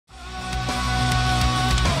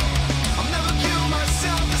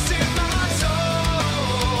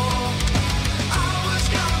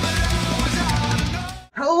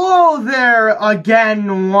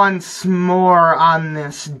again once more on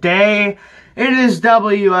this day. It is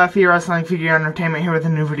WFE Wrestling Figure Entertainment here with a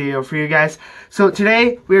new video for you guys. So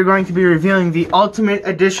today we are going to be revealing the Ultimate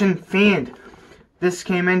Edition Fiend. This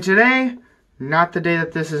came in today, not the day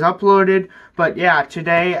that this is uploaded, but yeah,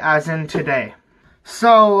 today as in today.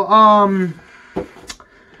 So,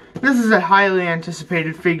 this is a highly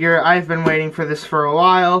anticipated figure. I've been waiting for this for a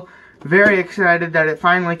while. Very excited that it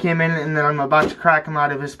finally came in and that I'm about to crack him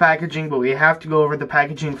out of his packaging, but we have to go over the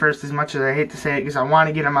packaging first, as much as I hate to say it because I want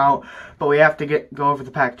to get him out, but we have to go over the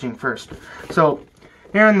packaging first. So,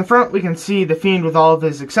 here in the front we can see the Fiend with all of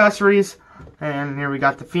his accessories, and here we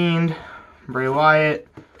got the Fiend, Bray Wyatt,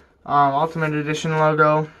 Ultimate Edition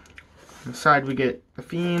logo. On the side we get the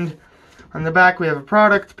Fiend. On the back we have a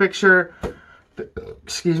product picture, a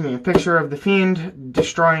picture of the Fiend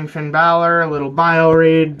destroying Finn Balor, a little bio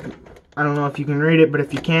read. I don't know if you can read it, but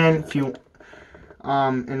if you can,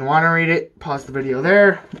 and want to read it, pause the video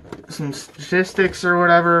there. Some statistics or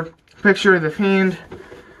whatever. Picture of the Fiend.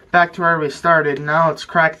 Back to where we started. Now let's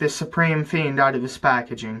crack this Supreme Fiend out of his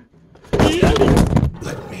packaging.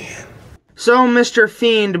 Let me in. So Mr.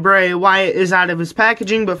 Fiend Bray Wyatt is out of his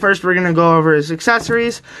packaging, but first we're going to go over his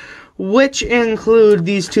accessories, which include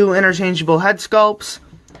these two interchangeable head sculpts.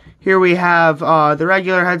 Here we have the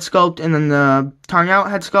regular head sculpt and then the tongue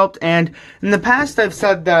out head sculpt. And in the past I've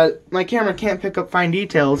said that my camera can't pick up fine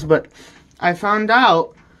details, but I found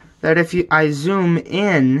out that if I zoom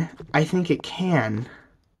in, I think it can.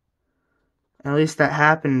 At least that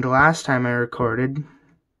happened last time I recorded.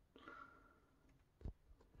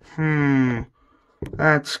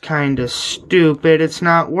 That's kinda stupid. It's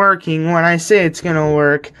not working when I say it's gonna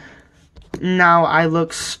work. Now I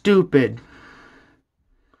look stupid.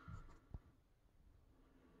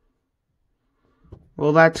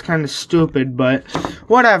 Well, that's kind of stupid, but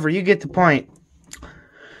whatever, you get the point.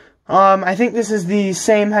 I think this is the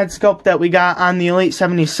same head sculpt that we got on the Elite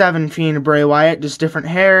 77 Fiend Bray Wyatt, just different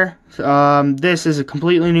hair. This is a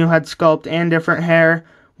completely new head sculpt and different hair,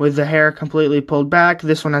 with the hair completely pulled back.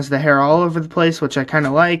 This one has the hair all over the place, which I kind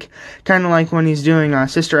of like. Kind of like when he's doing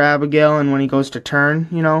Sister Abigail and when he goes to turn,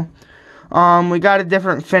 you know. We got a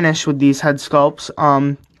different finish with these head sculpts.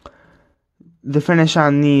 The finish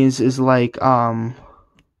on these is like,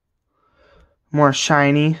 more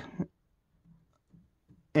shiny.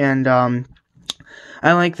 And,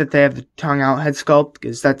 I like that they have the tongue out head sculpt,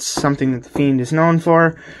 because that's something that the Fiend is known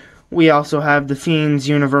for. We also have the Fiend's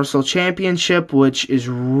Universal Championship, which is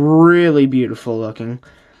really beautiful looking.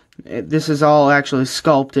 This is all actually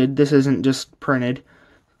sculpted. This isn't just printed. It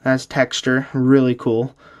has texture. Really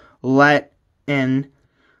cool. Let in.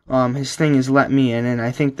 His thing is let me in, and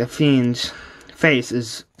I think the Fiend's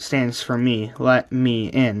face stands for me. Let me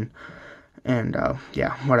in. And,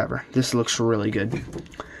 yeah, whatever. This looks really good.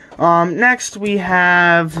 Next we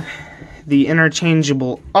have the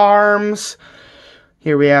interchangeable arms.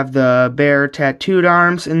 Here we have the bear tattooed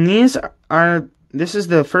arms, and this is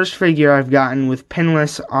the first figure I've gotten with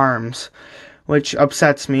pinless arms, which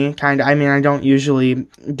upsets me, kinda. I mean, I don't usually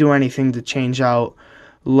do anything to change out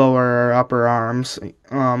lower or upper arms,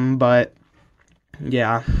 but,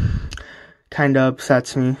 yeah, kinda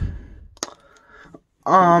upsets me.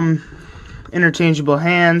 Interchangeable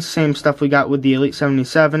hands, same stuff we got with the Elite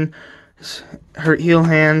 77. Hurt heel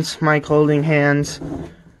hands, mic holding hands,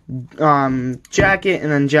 jacket,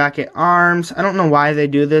 and then jacket arms. I don't know why they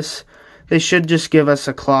do this. They should just give us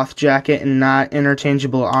a cloth jacket and not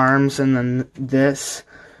interchangeable arms, and then this.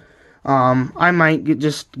 I might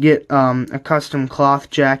just get a custom cloth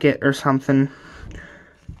jacket or something,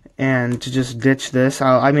 and to just ditch this.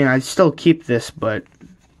 I mean, I'd still keep this, but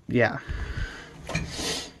yeah.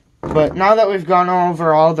 But now that we've gone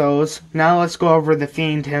over all those, now let's go over the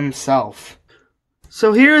Fiend himself.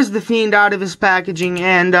 So here's the Fiend out of his packaging,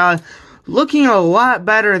 and looking a lot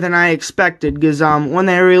better than I expected, because when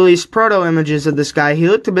they released proto images of this guy, he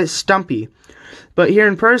looked a bit stumpy. But here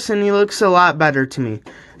in person, he looks a lot better to me.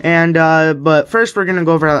 And but first we're going to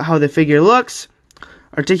go over how the figure looks,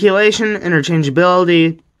 articulation,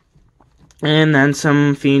 interchangeability, and then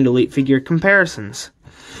some Fiend Elite figure comparisons.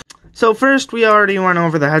 So first, we already went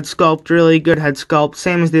over the head sculpt, really good head sculpt,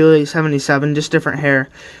 same as the Elite 77, just different hair.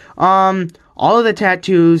 All of the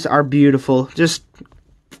tattoos are beautiful, just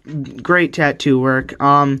great tattoo work.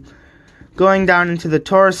 Going down into the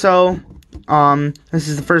torso, this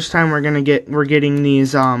is the first time we're getting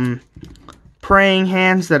these praying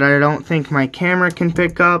hands that I don't think my camera can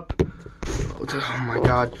pick up. Oh my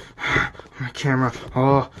god, my camera,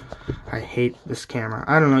 oh. I hate this camera.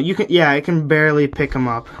 I don't know. I can barely pick them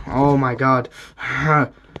up. Oh my god.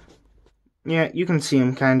 Yeah, you can see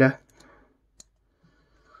them kinda.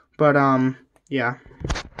 But yeah,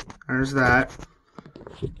 there's that.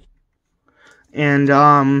 And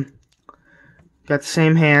got the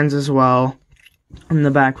same hands as well. In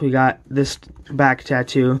the back, we got this back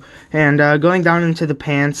tattoo. And going down into the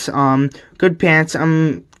pants, good pants.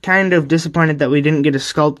 I'm kind of disappointed that we didn't get a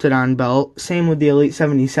sculpted on belt. Same with the Elite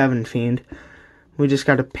 77 Fiend. We just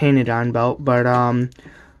got a painted on belt. But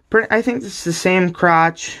I think it's the same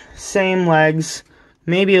crotch, same legs,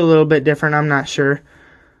 maybe a little bit different, I'm not sure.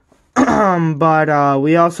 But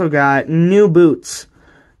we also got new boots.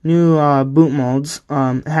 New boot molds.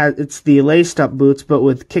 It's the laced up boots, but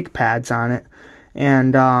with kick pads on it.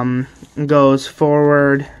 And goes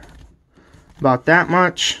forward about that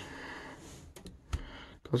much.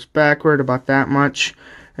 Goes backward about that much.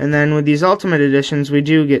 And then with these Ultimate Editions, we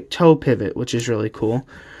do get toe pivot, which is really cool.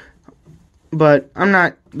 But I'm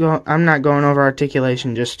not going over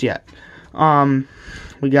articulation just yet.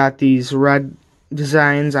 We got these red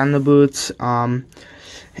designs on the boots.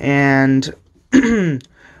 And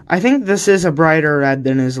I think this is a brighter red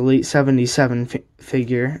than his Elite 77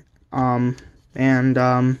 figure. Oh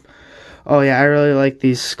yeah, I really like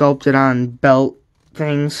these sculpted on belt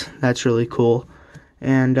things. That's really cool.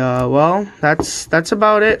 And well, that's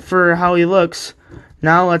about it for how he looks.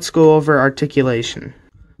 Now let's go over articulation.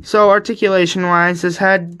 So articulation wise, his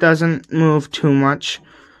head doesn't move too much.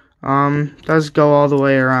 Does go all the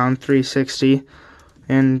way around 360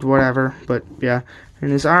 and whatever, but yeah.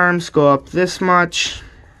 And his arms go up this much,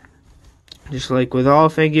 just like with all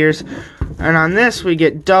figures. And on this, we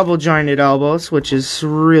get double jointed elbows, which is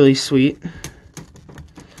really sweet.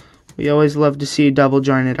 We always love to see double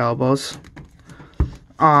jointed elbows.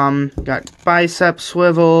 Got bicep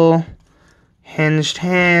swivel, hinged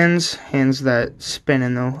hands that spin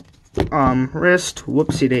in the wrist.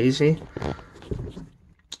 Whoopsie daisy.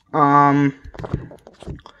 Oh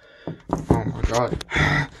my god,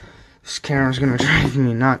 this camera's gonna drive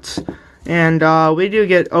me nuts. And we do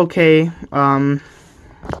get okay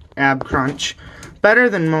ab crunch, better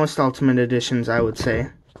than most Ultimate Editions, I would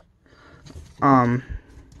say.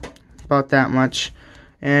 About that much.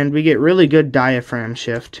 And we get really good diaphragm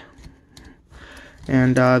shift.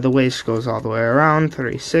 And the waist goes all the way around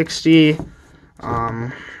 360.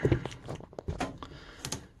 And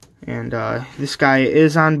this guy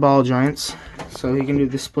is on ball joints, so he can do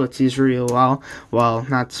the splitsies real well. Well,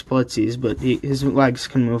 not splitsies, but his legs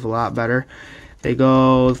can move a lot better. They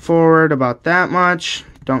go forward about that much.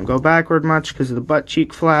 Don't go backward much because of the butt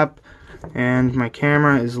cheek flap. And my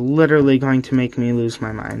camera is literally going to make me lose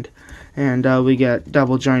my mind. And we get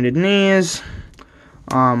double jointed knees,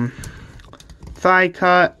 thigh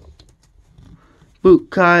cut, boot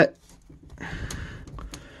cut.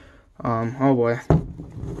 Oh boy,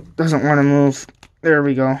 doesn't want to move. There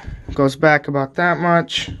we go. Goes back about that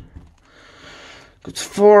much. Goes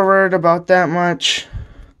forward about that much.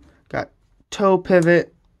 Got toe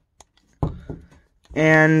pivot.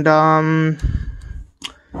 And that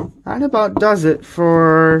about does it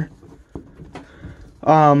for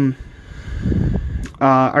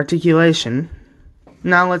articulation.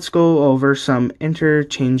 Now let's go over some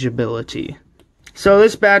interchangeability. So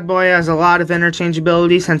this bad boy has a lot of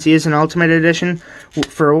interchangeability since he is an Ultimate Edition.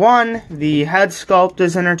 For one, the head sculpt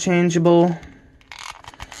is interchangeable.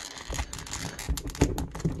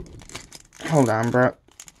 Hold on, bro.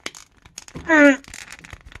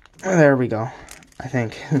 There we go, I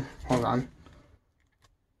think. Hold on.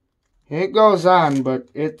 It goes on, but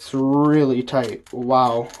it's really tight.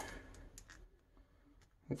 Wow.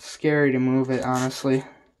 It's scary to move it, honestly.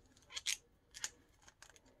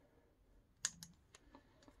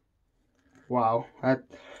 Wow. I'm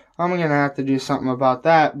gonna have to do something about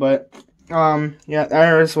that, but yeah,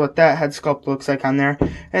 there's what that head sculpt looks like on there.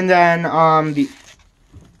 And then the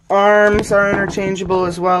arms are interchangeable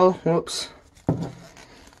as well. Whoops.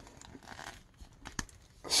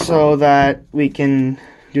 So that we can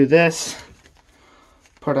do this.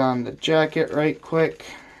 Put on the jacket right quick.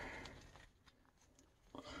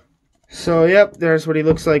 So yep, there's what he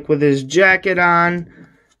looks like with his jacket on.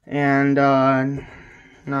 And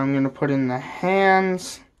now I'm going to put in the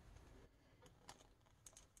hands.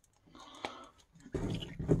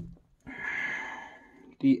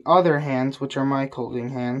 The other hands, which are mic holding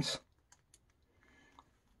hands.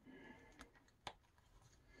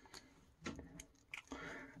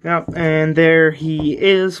 Yep, and there he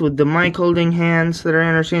is with the mic holding hands that are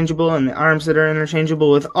interchangeable and the arms that are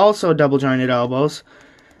interchangeable with also double jointed elbows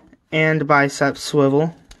and bicep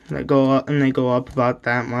swivel that go up, and they go up about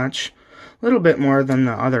that much. A little bit more than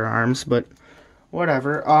the other arms, but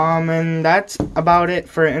whatever. And that's about it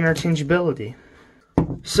for interchangeability.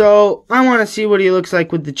 So I want to see what he looks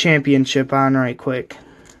like with the championship on right quick.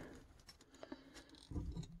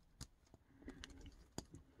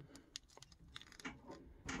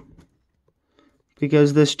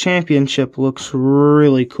 because this championship looks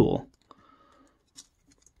really cool.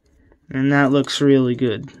 And that looks really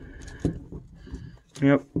good.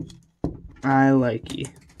 Yep. I like it.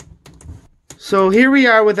 So here we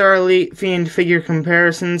are with our Elite Fiend figure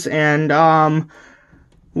comparisons, and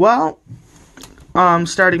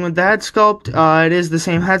starting with the head sculpt, it is the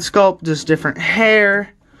same head sculpt, just different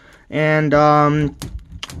hair, and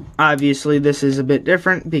obviously this is a bit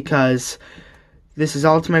different because this is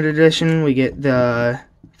Ultimate Edition. We get the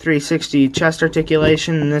 360 chest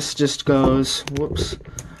articulation, and this just goes,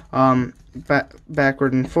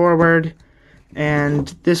 backward and forward, and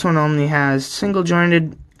this one only has single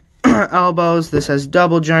jointed elbows. This has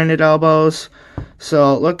double jointed elbows,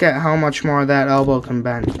 so look at how much more that elbow can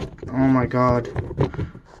bend. Oh my god.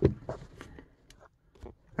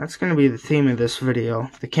 That's gonna be the theme of this video,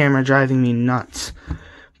 the camera driving me nuts.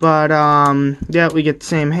 But yeah, we get the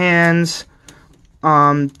same hands,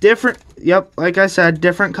 different, yep, like I said,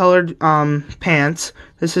 different colored pants.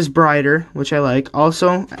 This is brighter, which I like.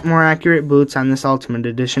 Also more accurate boots on this Ultimate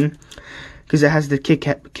Edition, because it has the kick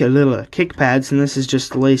pads, and this is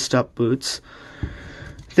just laced up boots.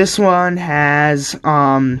 This one has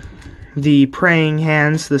the praying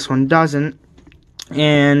hands, this one doesn't,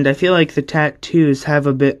 and I feel like the tattoos have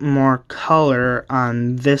a bit more color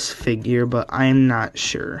on this figure, but I'm not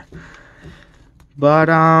sure. But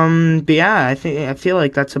yeah, I feel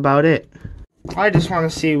like that's about it. I just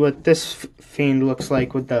want to see what this Fiend looks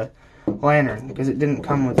like with the lantern, because it didn't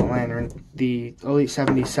come with a lantern. The Elite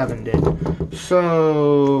 77 did.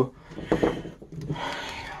 So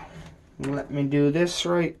let me do this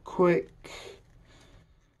right quick.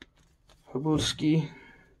 Habuski.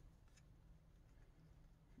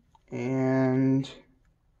 And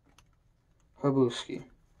Habuski.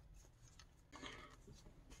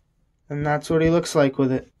 And that's what he looks like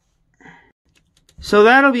with it. So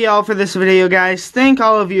that'll be all for this video, guys. Thank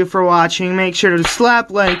all of you for watching. Make sure to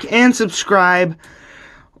slap like and subscribe,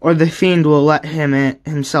 or the Fiend will let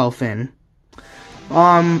himself in.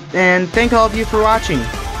 And thank all of you for watching.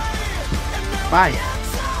 Bye.